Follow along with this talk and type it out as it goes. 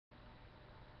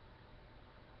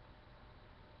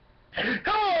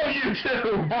Hello, you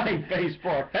two. Hi,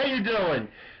 Facebook. How you doing?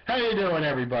 How you doing,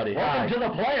 everybody? Welcome to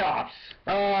the playoffs.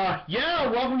 Yeah,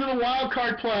 welcome to the wild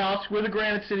card playoffs. We're the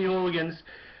Granite City Hooligans.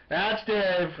 That's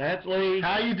Dave. That's Lee.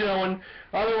 How you doing?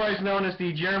 Otherwise known as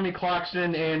the Jeremy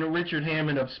Clarkson and Richard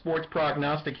Hammond of sports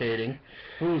prognosticating.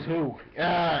 Who's who?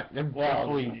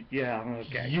 Well, yeah,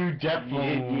 okay. You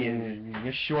definitely,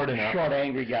 you're short enough. Short,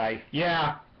 angry guy.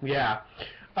 Yeah.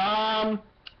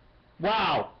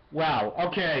 Wow.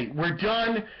 Okay, we're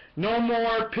done. No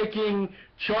more picking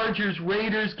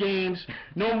Chargers-Raiders games.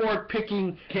 No more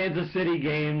picking Kansas City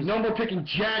games. No more picking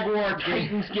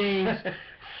Jaguar-Titans games.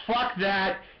 Fuck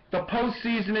that. The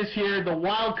postseason is here. The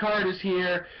wild card is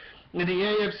here. In the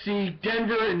AFC,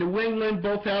 Denver and New England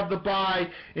both have the bye.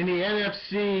 In the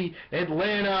NFC,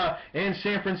 Atlanta and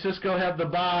San Francisco have the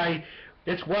bye.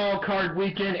 It's wild card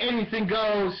weekend. Anything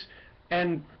goes.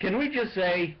 And can we just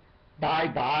say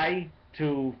bye-bye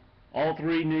to all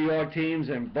three New York teams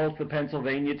and both the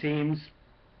Pennsylvania teams?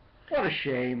 What a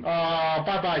shame.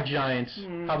 Bye-bye, Giants.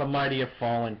 How the mighty have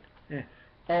fallen. Yeah.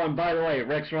 Oh, and by the way,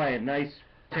 Rex Ryan, nice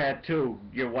tattoo.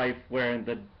 Your wife wearing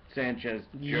the Sanchez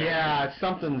jersey. Yeah,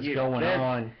 something's going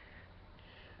on.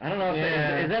 I don't know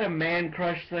if is that a man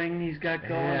crush thing he's got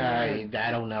going? Yeah,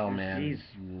 I don't know, man. He's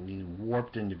a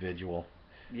warped individual.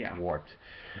 Yeah. Warped.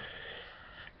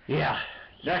 Yeah.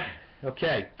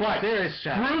 Okay, but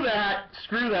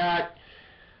screw that.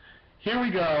 Here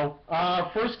we go.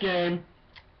 First game.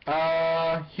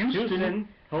 Houston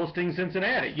hosting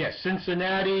Cincinnati. Yes,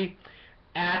 Cincinnati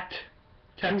at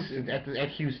Texas at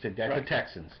Houston at the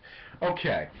Texans.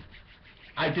 Okay.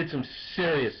 I did some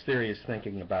serious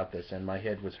thinking about this, and my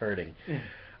head was hurting.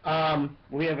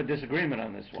 We have a disagreement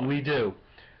on this one. We do.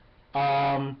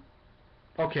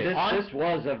 Okay. This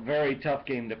was a very tough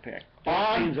game to pick.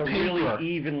 Both teams are really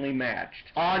evenly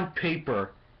matched. On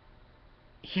paper,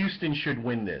 Houston should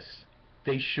win this.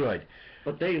 They should.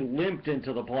 But they limped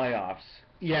into the playoffs.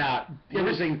 Yeah.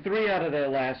 Losing 3 out of their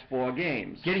last 4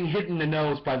 games. Getting hit in the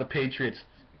nose by the Patriots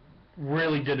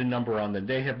really did a number on them.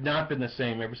 They have not been the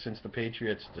same ever since the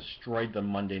Patriots destroyed them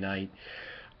Monday night.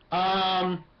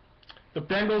 The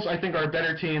Bengals, I think, are a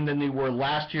better team than they were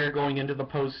last year going into the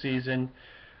postseason.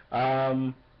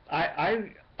 I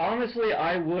honestly,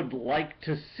 I would like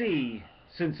to see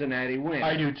Cincinnati win.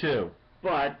 I do too.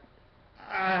 But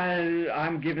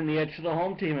I'm giving the edge to the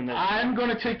home team in this. I'm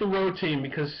going to take the road team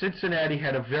because Cincinnati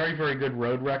had a very good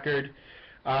road record.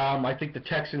 I think the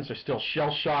Texans are still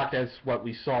shell-shocked as what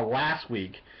we saw last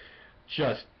week.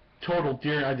 Just total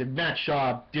deer. I did Matt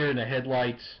Schaub, deer in the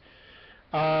headlights.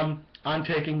 I'm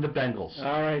taking the Bengals.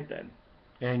 All right then.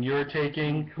 And you're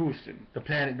taking Houston. The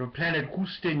planet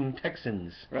Houston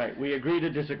Texans. Right. We agree to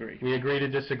disagree.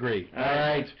 All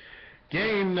right.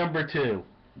 Game number 2.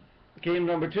 Game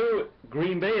number 2.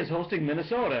 Green Bay is hosting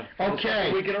Minnesota. For the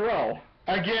second week in a row.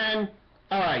 Again.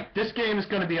 All right. This game is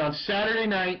going to be on Saturday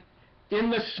night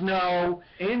in the snow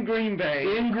in Green Bay.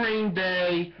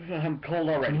 I'm cold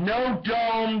already. No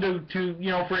dome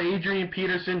for Adrian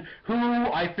Peterson, who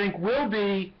I think will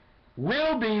be the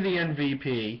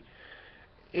MVP.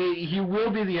 He will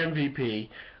be the MVP.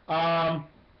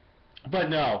 But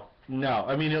no.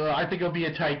 I mean, I think it'll be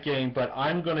a tight game, but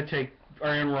I'm going to take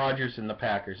Aaron Rodgers and the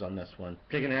Packers on this one.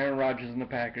 Taking Aaron Rodgers and the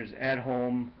Packers at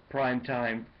home, prime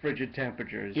time, frigid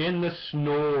temperatures. In the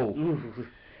snow. Ooh.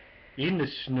 In the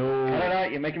snow. Cut it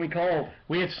out, you're making me cold.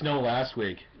 We had snow last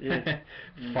week. Yeah.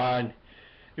 Fun.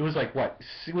 It was like what?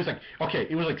 It was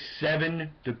like 7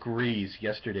 degrees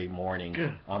yesterday morning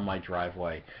on my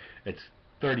driveway. It's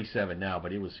 37 now,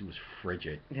 but it was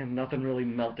frigid. Yeah, nothing really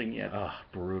melting yet. Ugh,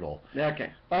 brutal.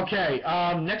 Okay.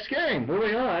 Next game.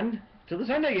 Moving on to the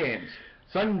Sunday games.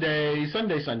 Sunday.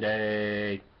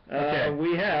 Okay.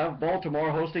 We have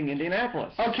Baltimore hosting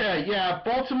Indianapolis. Okay, yeah,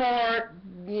 Baltimore,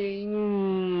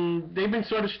 they've been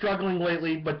sort of struggling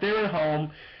lately, but they're at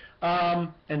home.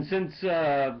 And since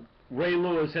Ray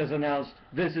Lewis has announced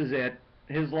this is it,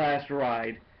 his last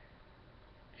ride,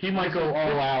 he might go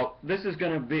all out. This is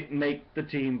going to make the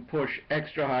team push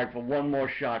extra hard for one more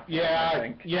shot. Yeah, I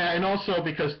think. Yeah, and also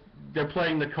because they're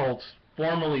playing the Colts,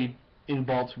 formerly in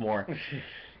Baltimore.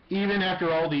 Even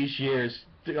after all these years,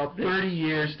 30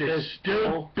 years, they're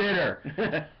still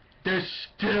bitter. They're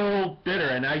still bitter,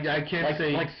 and I can't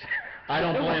say I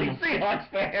don't blame them. Seahawks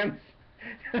fans.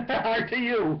 Hard to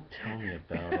you. Tell me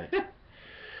about it.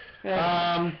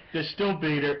 They're still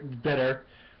bitter.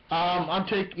 I'm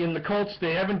taking the Colts.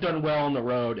 They haven't done well on the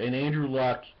road, and Andrew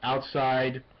Luck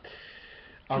outside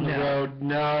on the road.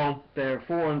 No, they're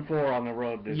 4-4 on the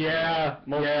road this year.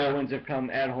 Most of their wins have come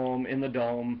at home in the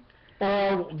dome.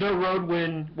 Oh, their road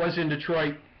win was in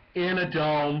Detroit in a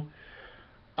dome.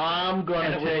 I'm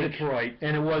going to take... And it was Detroit.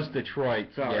 And it was Detroit.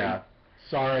 Sorry. Yeah.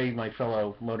 Sorry, my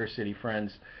fellow Motor City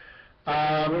friends.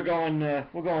 We're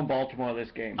going Baltimore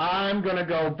this game. I'm going to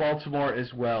go Baltimore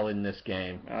as well in this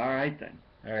game. All right, then.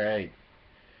 All right.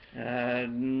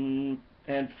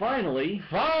 And finally,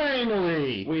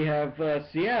 we have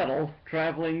Seattle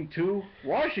traveling to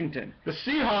Washington. The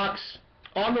Seahawks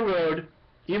on the road,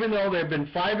 even though they've been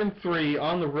 5-3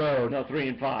 on the road. No,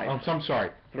 3-5. Oh, I'm sorry.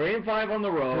 3-5 on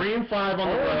the road. 3-5 on the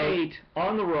road. 8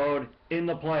 on the road in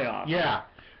the playoffs. Yeah.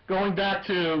 Going back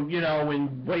to,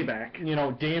 when... Way back.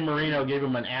 Dan Marino gave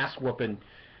him an ass whooping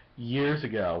years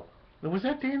ago. Was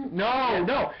that Dan? No.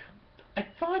 I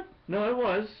thought... No, it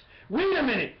was. Wait a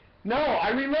minute. No, I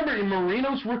remember in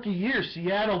Marino's rookie year,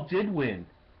 Seattle did win.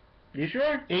 You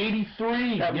sure?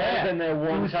 83. That might have been their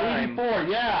one time. 84,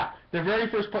 yeah. Their very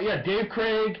first play. Yeah, Dave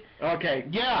Craig. Okay.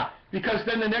 Yeah, because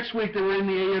then the next week they were in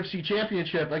the AFC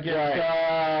Championship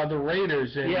against the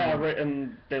Raiders. And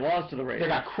and they lost to the Raiders. They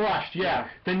got crushed, yeah.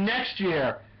 The next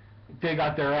year, they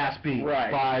got their ass beat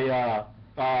by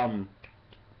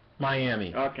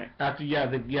Miami. Okay.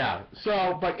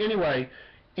 So, but anyway,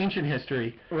 ancient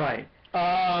history. Right.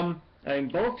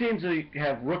 Both teams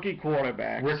have rookie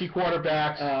quarterbacks.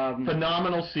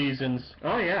 Phenomenal seasons.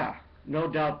 Oh, yeah. No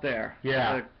doubt there.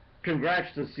 Yeah.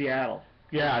 Congrats to Seattle.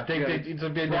 Yeah, it's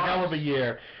been a hell of a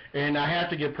year. And I have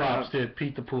to give props to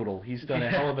Pete the Poodle. He's done a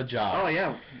hell of a job. Oh,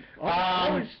 yeah.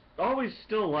 Always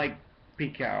still like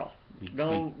Pete Carroll.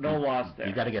 No loss there.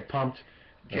 You got to get pumped.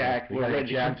 Jack, we're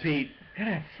ready to compete.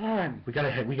 Gotta have fun. We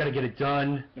gotta get it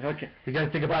done. Okay. We gotta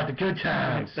think about the good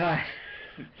times.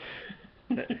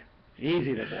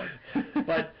 Easy there, boy.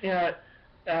 But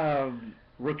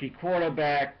rookie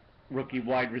quarterback, rookie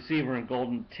wide receiver in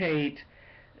Golden Tate.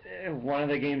 One of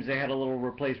the games they had a little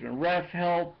replacement ref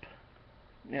help.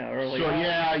 Early on.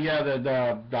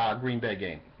 The Green Bay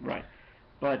game. Right.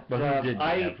 But who didn't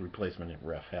have replacement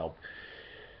ref help?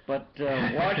 But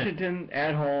Washington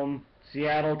at home,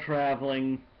 Seattle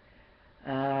traveling.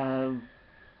 I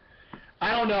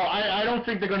don't know. I don't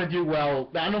think they're going to do well.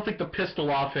 I don't think the pistol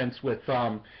offense with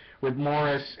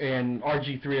Morris and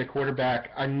RG3 at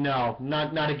quarterback. No,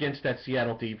 not against that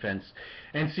Seattle defense.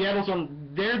 And Seattle's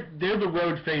they're the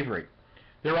road favorite.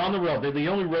 They're on the road. They're the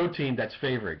only road team that's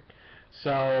favored.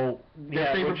 So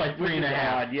they're favored by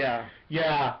 3.5. Odd, yeah.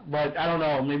 Yeah, but I don't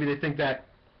know. Maybe they think that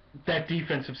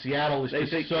defense of Seattle is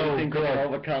just so good. They can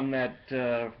overcome that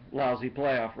lousy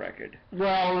playoff record.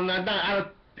 Well,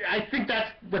 I think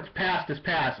that's what's past is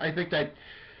past. I think that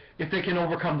if they can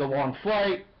overcome the long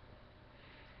flight,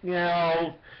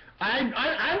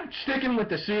 I'm sticking with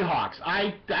the Seahawks.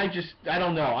 I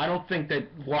don't know. I don't think that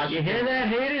Washington... You hear that,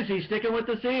 haters? He's sticking with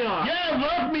the Seahawks.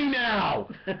 Yeah, love me now.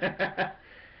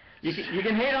 You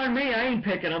can hate on me. I ain't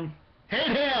picking them.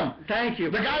 Hate him. Thank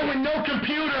you. The guy with no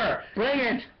computer. Bring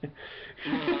it.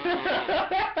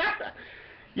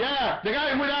 Yeah, the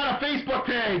guy without a Facebook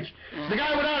page. The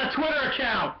guy without a Twitter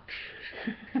account.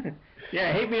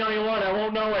 Yeah, hate me all you want. I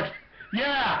won't know it.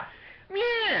 Yeah.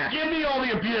 Give me all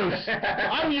the abuse.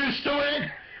 I'm used to it.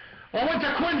 I went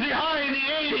to Quincy High in the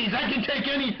 80s. I can take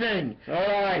anything. All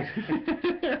right.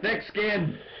 Thick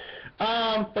skin.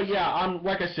 But yeah,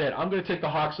 like I said, I'm going to take the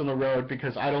Hawks on the road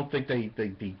because I don't think the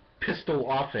pistol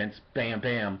offense, bam,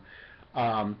 bam,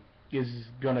 is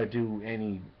going to do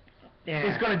any... Yeah.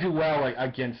 Is going to do well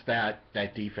against that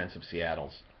defense of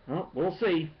Seattle's. Well, we'll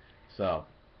see. So...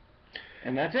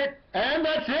 And that's it.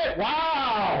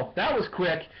 Wow! That was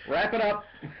quick. Wrap it up.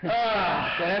 What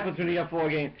happens when you have 4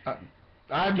 games?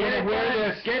 I'm going to wear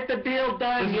this. Get the deal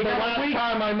done. This is the last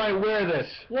time I might wear this.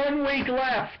 1 week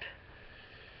left.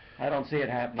 I don't see it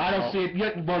happening. I don't see it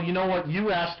yet. Well, you know what?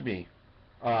 You asked me.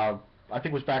 I think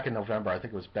it was back in November. I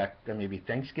think it was back maybe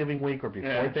Thanksgiving week or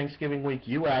before Thanksgiving week.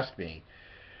 You asked me.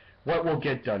 What will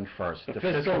get done first? The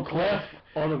fiscal cliff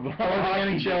or the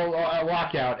NHL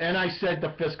lockout? And I said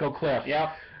the fiscal cliff.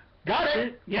 Yep. Got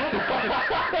it. Yeah.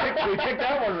 We picked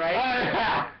that one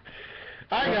right.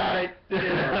 I got it.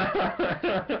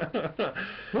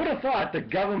 Who'd have thought the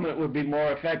government would be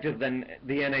more effective than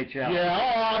the NHL? Yeah.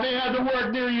 Oh, they had to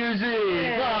work New Year's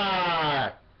Eve.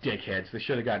 Yeah. Dickheads. They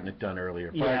should have gotten it done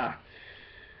earlier. But yeah.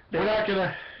 We're not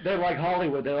gonna. They're like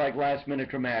Hollywood. They're like last-minute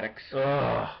dramatics.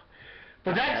 Ugh.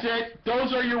 But that's it.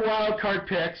 Those are your wild card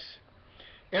picks.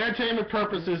 Entertainment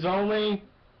purposes only.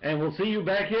 And we'll see you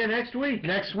back here next week.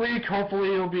 Next week,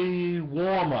 hopefully it'll be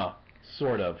warmer,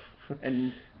 sort of.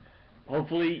 And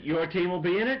hopefully your team will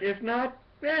be in it. If not,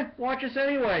 watch us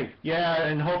anyway. Yeah,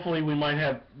 and hopefully we might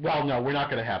have... Well, no, we're not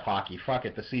going to have hockey. Fuck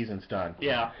it. The season's done.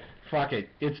 Yeah. Fuck it.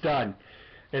 It's done.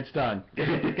 It's done.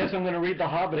 Guess I'm going to read The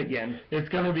Hobbit again. It's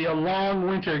going to be a long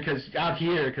winter because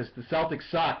the Celtics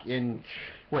suck in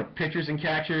pitchers and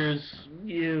catchers.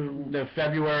 The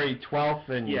February 12th,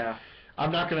 and yeah,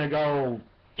 I'm not going to go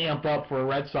amp up for a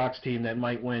Red Sox team that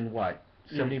might win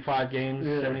 75 games,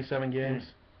 77 games.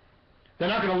 They're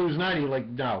not going to lose 90.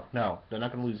 No, they're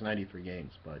not going to lose 93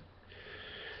 games. But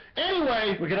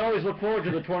anyway, we can always look forward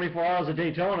to the 24 Hours of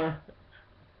Daytona.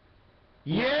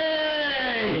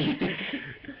 Yay!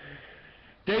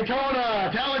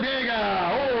 Daytona,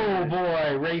 Talladega, oh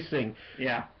boy, racing.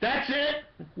 Yeah. That's it.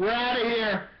 We're out of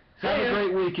here. Have a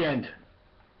great weekend.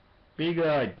 Be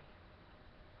good.